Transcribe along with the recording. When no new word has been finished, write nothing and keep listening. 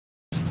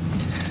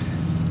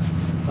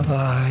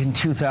In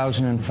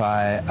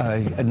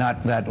 2005,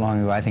 not that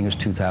long ago, I think it was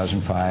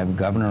 2005,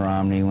 Governor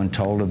Romney, when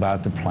told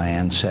about the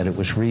plan, said it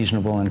was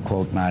reasonable and,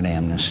 quote, not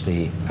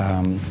amnesty.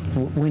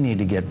 We need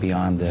to get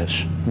beyond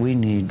this. We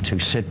need to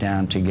sit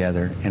down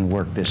together and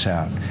work this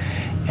out.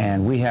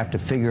 And we have to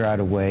figure out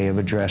a way of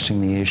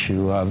addressing the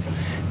issue of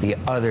the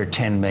other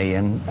 10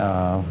 million.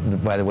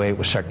 By the way, it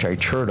was Secretary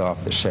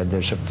Chertoff that said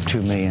there's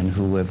 2 million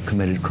who have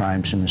committed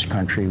crimes in this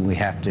country. We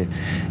have to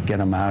get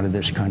them out of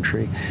this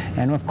country.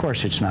 And of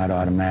course, it's not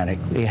automatic.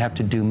 We have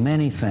to do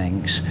many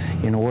things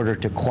in order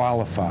to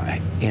qualify,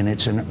 and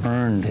it's an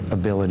earned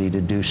ability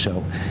to do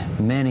so.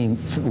 Many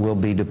will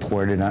be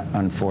deported,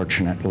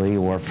 unfortunately,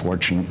 or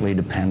fortunately,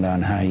 depend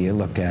on how you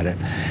look at it.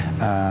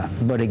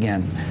 But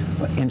again,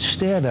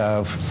 instead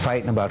of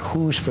fighting about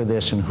who's for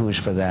this and who's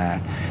for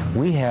that,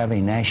 we have a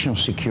national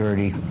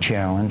security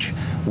challenge.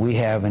 We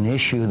have an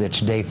issue that's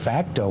de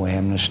facto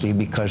amnesty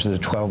because of the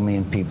 12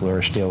 million people who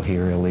are still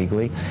here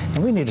illegally.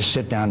 And we need to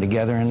sit down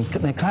together, and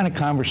the kind of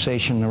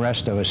conversation the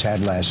rest of us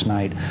had last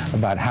night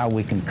about how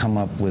we can come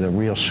up with a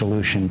real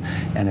solution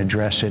and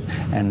address it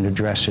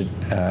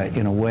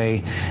in a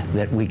way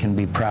that we can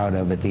be proud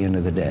of at the end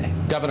of the day.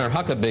 Governor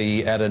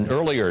Huckabee, at an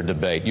earlier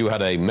debate, you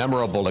had a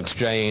memorable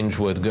exchange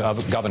with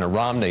Governor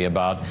Romney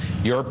about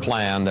your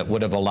plan that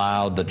would have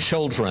allowed the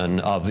children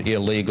of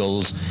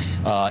illegals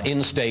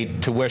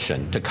in-state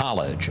tuition to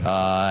college.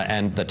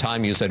 And at the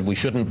time you said we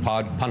shouldn't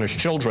punish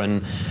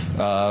children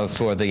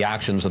for the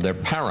actions of their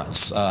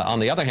parents. On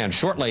the other hand,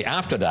 shortly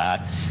after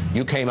that,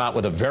 you came out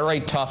with a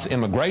very tough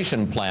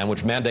immigration plan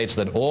which mandates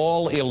that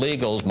all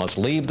illegals must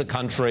leave the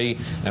country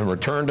and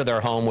return to their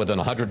home within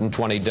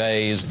 120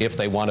 days if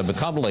they want to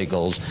become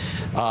legals.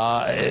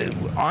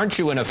 Aren't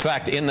you, in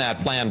effect, in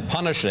that plan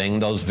punishing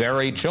those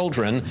very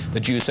children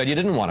that you said you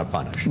didn't want to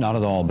punish? Not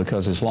at all,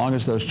 because as long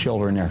as those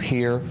children are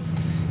here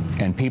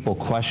and people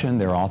question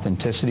their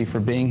authenticity for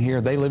being here,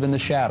 they live in the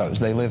shadows.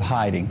 They live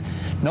hiding.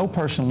 No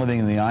person living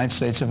in the United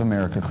States of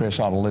America, Chris,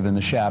 ought to live in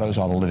the shadows,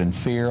 ought to live in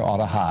fear, ought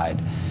to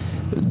hide.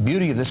 The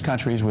beauty of this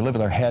country is we live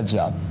with our heads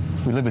up.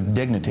 We live with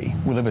dignity.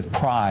 We live with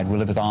pride. We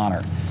live with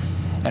honor.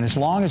 And as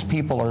long as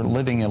people are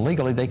living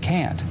illegally, they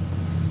can't.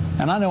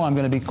 And I know I'm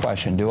going to be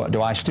questioned.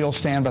 Do I still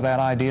stand by that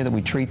idea that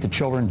we treat the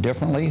children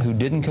differently who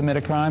didn't commit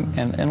a crime?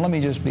 And let me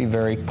just be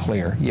very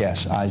clear.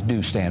 Yes, I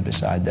do stand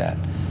beside that,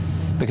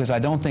 because I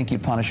don't think you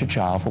punish a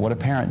child for what a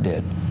parent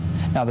did.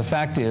 Now, the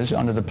fact is,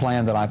 under the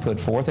plan that I put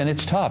forth, and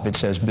it's tough, it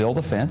says build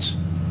a fence.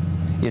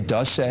 It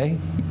does say,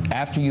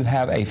 after you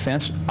have a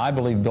fence, I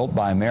believe built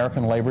by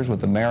American laborers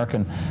with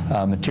American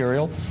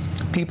material,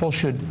 people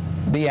should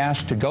be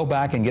asked to go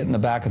back and get in the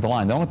back of the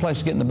line. The only place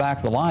to get in the back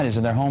of the line is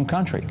in their home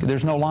country.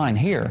 There's no line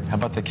here. How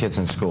about the kids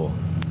in school?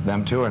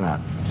 Them too or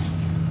not?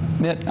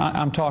 Mitt,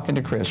 I'm talking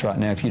to Chris right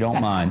now, if you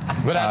don't mind.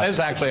 But that is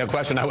actually a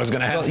question I was going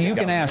to ask. Well, you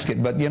can ask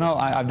it, but you know,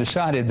 I've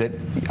decided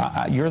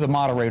that you're the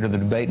moderator of the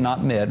debate,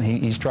 not Mitt.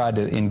 He's tried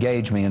to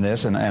engage me in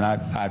this, and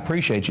I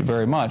appreciate you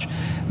very much.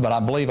 But I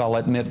believe I'll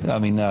let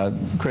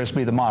Chris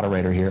be the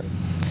moderator here.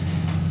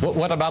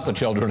 What about the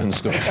children in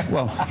school?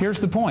 Well, here's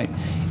the point.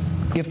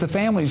 If the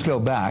families go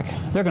back,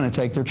 they're going to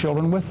take their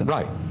children with them.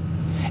 Right.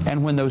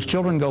 And when those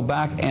children go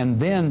back and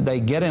then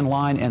they get in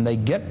line and they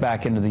get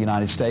back into the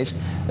United States,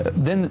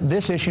 then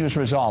this issue is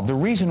resolved. The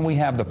reason we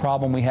have the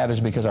problem we have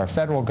is because our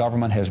federal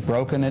government has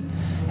broken it,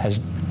 has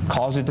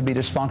caused it to be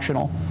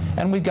dysfunctional,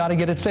 and we've got to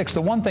get it fixed.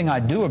 The one thing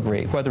I do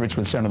agree, whether it's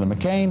with Senator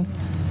McCain,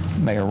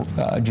 Mayor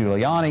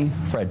Giuliani,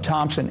 Fred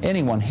Thompson,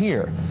 anyone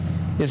here,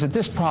 is that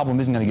this problem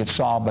isn't going to get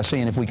solved by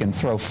seeing if we can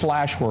throw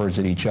flash words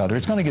at each other.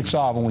 It's going to get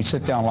solved when we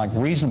sit down like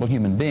reasonable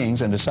human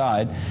beings and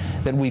decide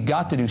that we've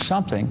got to do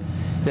something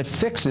that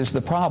fixes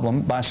the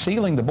problem by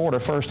sealing the border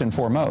first and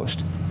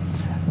foremost.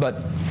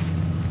 But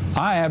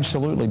I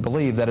absolutely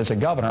believe that as a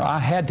governor, I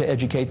had to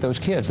educate those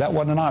kids. That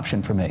wasn't an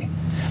option for me.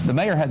 The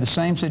mayor had the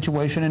same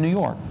situation in New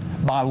York.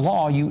 By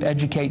law, you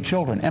educate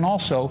children. And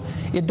also,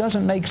 it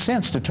doesn't make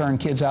sense to turn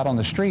kids out on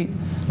the street,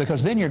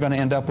 because then you're going to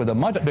end up with a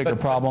much bigger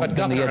problem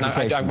than the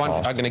education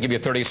cost. I'm going to give you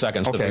 30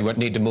 seconds because we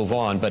need to move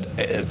on, but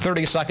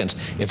 30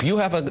 seconds. If you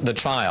have the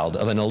child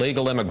of an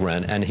illegal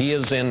immigrant and he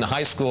is in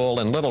high school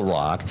in Little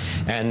Rock,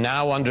 and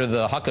now under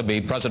the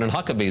President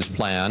Huckabee's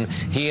plan,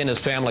 he and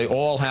his family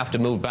all have to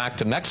move back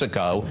to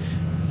Mexico,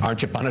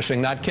 aren't you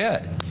punishing that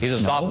kid? He's a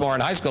sophomore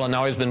in high school, and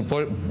now he's been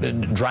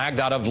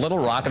dragged out of Little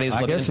Rock, and he's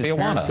living in Tijuana. I guess his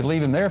parents could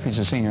leave him there if he's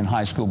a senior in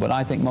high school, but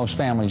I think most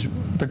families,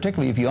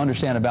 particularly if you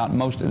understand about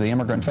most of the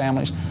immigrant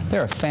families,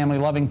 they're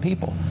family-loving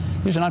people.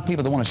 These are not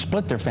people that want to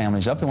split their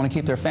families up. They want to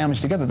keep their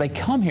families together. They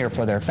come here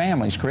for their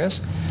families, Chris.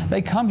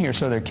 They come here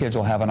so their kids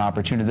will have an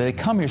opportunity. They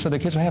come here so their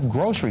kids will have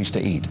groceries to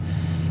eat.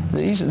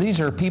 These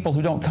are people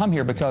who don't come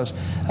here because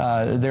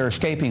they're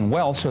escaping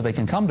wealth so they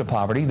can come to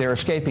poverty. They're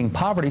escaping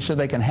poverty so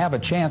they can have a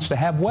chance to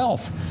have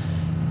wealth.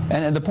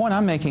 And the point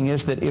I'm making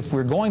is that if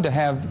we're going to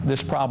have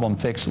this problem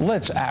fixed,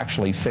 let's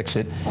actually fix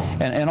it.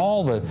 And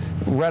all the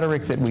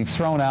rhetoric that we've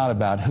thrown out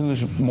about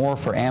who's more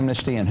for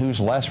amnesty and who's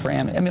less for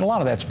amnesty, I mean, a lot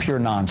of that's pure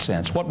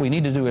nonsense. What we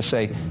need to do is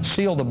say,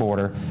 seal the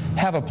border,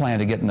 have a plan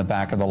to get in the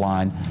back of the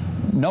line,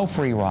 no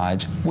free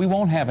rides. We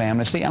won't have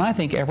amnesty, and I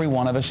think every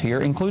one of us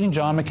here, including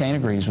John McCain,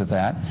 agrees with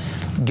that.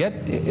 Get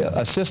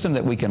a system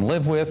that we can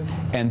live with,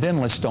 and then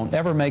let's don't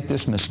ever make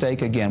this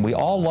mistake again. We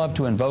all love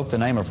to invoke the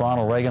name of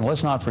Ronald Reagan.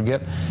 Let's not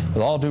forget, with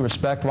all due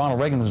respect, Ronald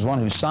Reagan was the one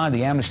who signed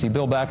the amnesty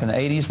bill back in the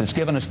 80s that's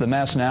given us the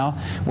mess now.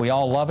 We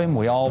all love him.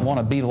 We all want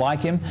to be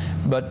like him,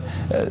 but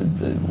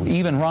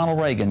even Ronald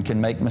Reagan can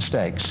make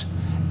mistakes.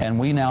 And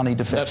we now need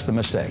to fix the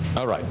mistake.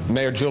 All right.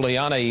 Mayor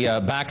Giuliani,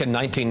 back in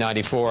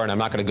 1994, and I'm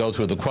not going to go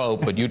through the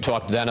quote, but you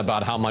talked then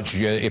about how much,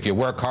 if you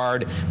work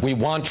hard, we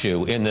want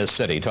you in this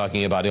city,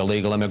 talking about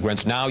illegal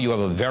immigrants. Now you have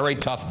a very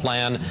tough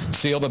plan,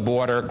 seal the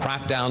border,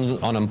 crack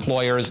down on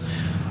employers.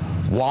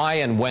 Why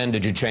and when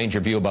did you change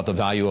your view about the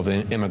value of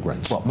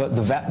immigrants? Well,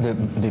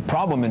 the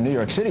problem in New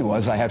York City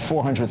was I had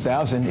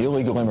 400,000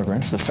 illegal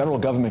immigrants. The federal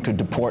government could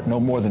deport no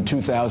more than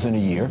 2,000 a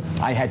year.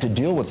 I had to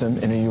deal with them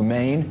in a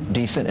humane,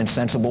 decent, and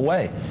sensible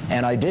way.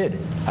 And I did.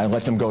 I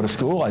let them go to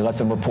school. I let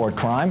them report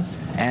crime.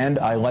 And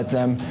I let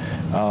them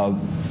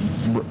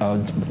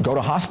go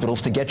to hospitals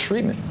to get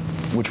treatment,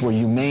 which were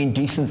humane,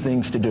 decent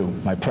things to do.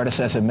 My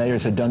predecessor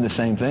mayors had done the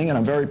same thing, and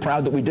I'm very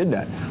proud that we did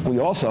that. We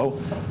also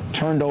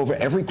turned over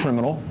every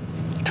criminal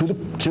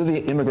to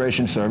the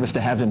Immigration Service to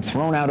have them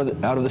thrown out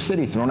of the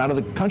city, thrown out of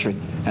the country.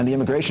 And the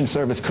Immigration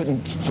Service couldn't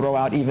throw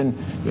out even,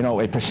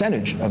 a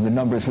percentage of the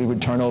numbers we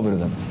would turn over to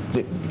them.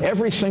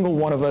 Every single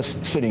one of us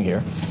sitting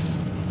here,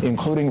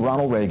 including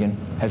Ronald Reagan,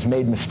 has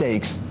made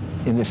mistakes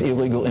in this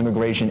illegal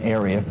immigration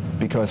area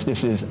because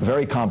this is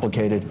very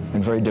complicated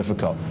and very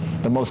difficult.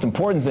 The most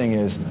important thing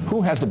is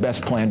who has the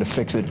best plan to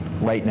fix it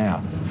right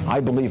now. I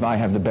believe I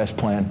have the best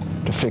plan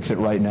to fix it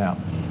right now.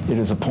 It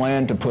is a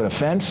plan to put a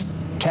fence,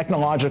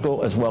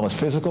 technological as well as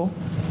physical,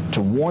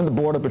 to warn the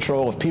Border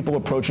Patrol of people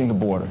approaching the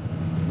border,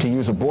 to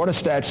use a border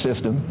stat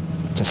system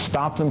to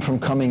stop them from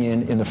coming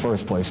in the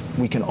first place.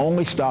 We can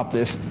only stop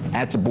this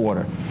at the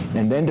border,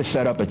 and then to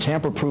set up a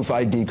tamper-proof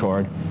ID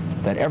card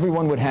that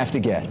everyone would have to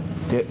get.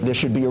 There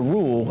should be a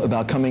rule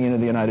about coming into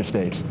the United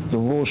States. The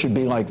rule should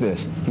be like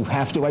this. You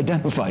have to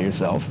identify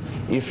yourself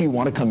if you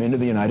want to come into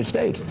the United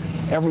States.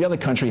 Every other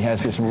country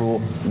has this rule.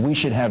 We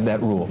should have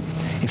that rule.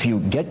 If you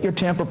get your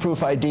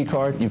tamper-proof ID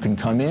card, you can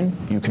come in,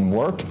 you can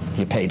work,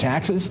 you pay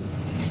taxes.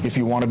 If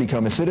you want to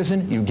become a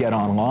citizen, you get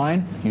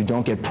online. You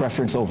don't get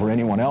preference over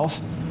anyone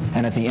else.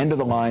 And at the end of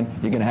the line,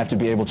 you're going to have to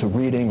be able to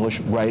read English,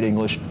 write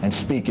English, and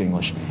speak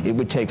English. It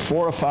would take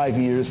 4 or 5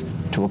 years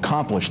to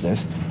accomplish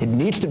this. It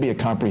needs to be a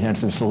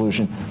comprehensive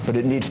solution, but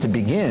it needs to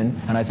begin,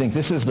 and I think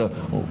this is the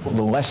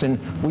lesson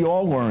we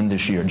all learned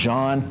this year,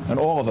 John and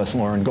all of us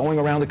learned, going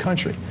around the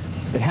country.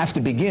 It has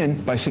to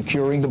begin by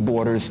securing the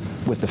borders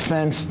with the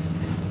fence,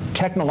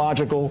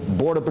 technological,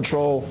 Border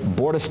Patrol,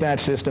 border stat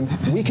system.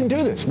 We can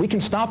do this. We can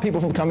stop people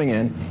from coming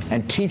in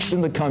and teach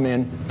them to come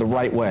in the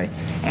right way.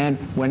 And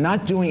we're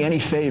not doing any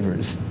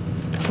favors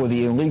for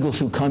the illegals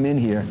who come in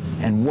here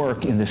and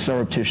work in this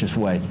surreptitious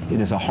way. It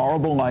is a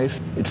horrible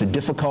life. It's a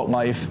difficult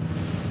life.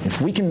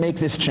 If we can make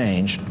this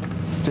change,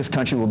 this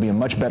country will be a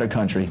much better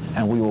country,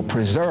 and we will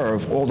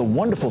preserve all the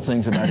wonderful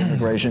things about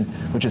immigration,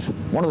 which is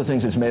one of the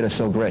things that's made us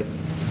so great.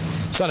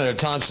 Senator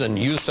Thompson,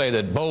 you say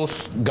that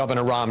both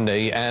Governor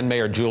Romney and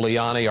Mayor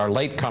Giuliani are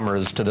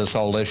latecomers to this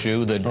whole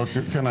issue.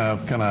 Can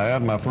I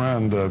add my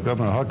friend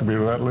Governor Huckabee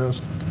to that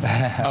list?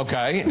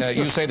 Okay.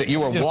 You say that you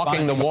were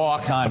walking the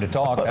walk. Time to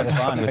talk. That's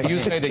fine. You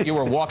say that you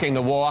were walking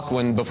the walk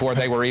before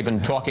they were even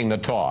talking the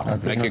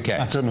talk. Make your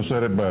case. I couldn't have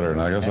said it better,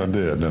 and I guess I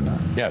did, didn't I?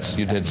 Yes,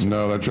 you did.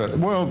 No, that's right.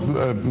 Well,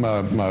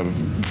 my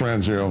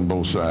friends here on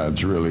both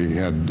sides really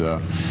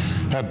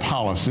had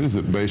policies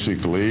that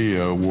basically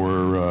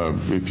were,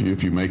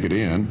 if you make it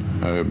in,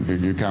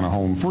 you're kind of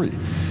home free.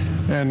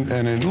 And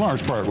in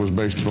large part was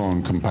based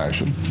upon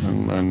compassion.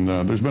 And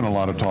there's been a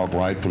lot of talk,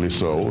 rightfully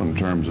so, in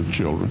terms of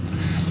children.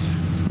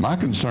 My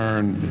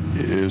concern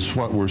is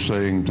what we're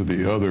saying to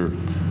the other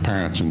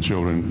parents and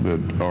children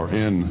that are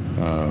in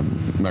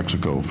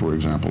Mexico, for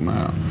example,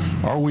 now.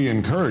 Are we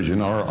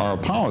encouraging, are our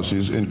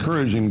policies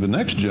encouraging the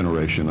next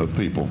generation of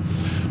people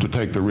to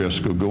take the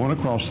risk of going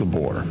across the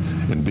border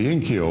and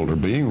being killed or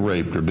being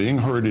raped or being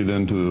herded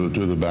into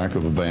the back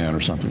of a van or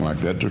something like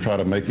that to try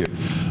to make it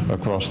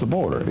across the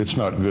border? It's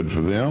not good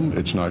for them.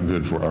 It's not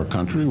good for our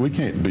country. We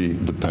can't be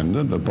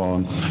dependent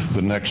upon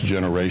the next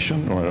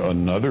generation or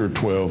another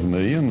 12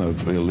 million of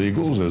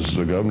illegals, as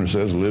the governor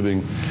says,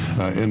 living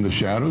in the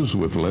shadows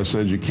with less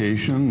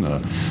education,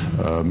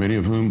 many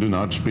of whom do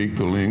not speak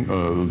the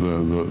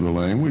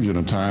language at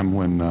a time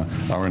when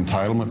our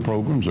entitlement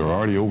programs are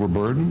already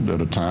overburdened,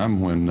 at a time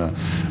when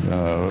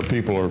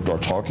people are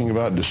talking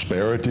about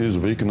disparities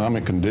of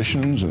economic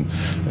conditions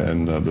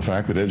and the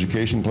fact that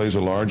education plays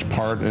a large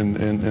part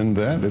in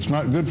that. It's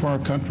not good for our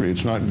country.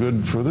 It's not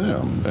good for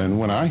them. And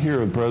when I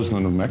hear the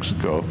president of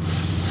Mexico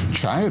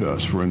chide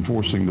us for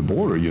enforcing the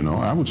border,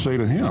 I would say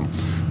to him,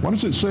 what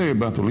does it say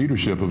about the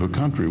leadership of a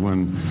country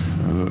when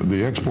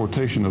the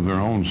exportation of their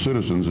own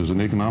citizens is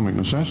an economic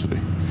necessity?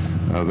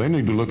 They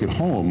need to look at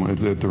home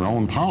at their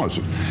own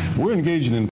policy. We're engaging in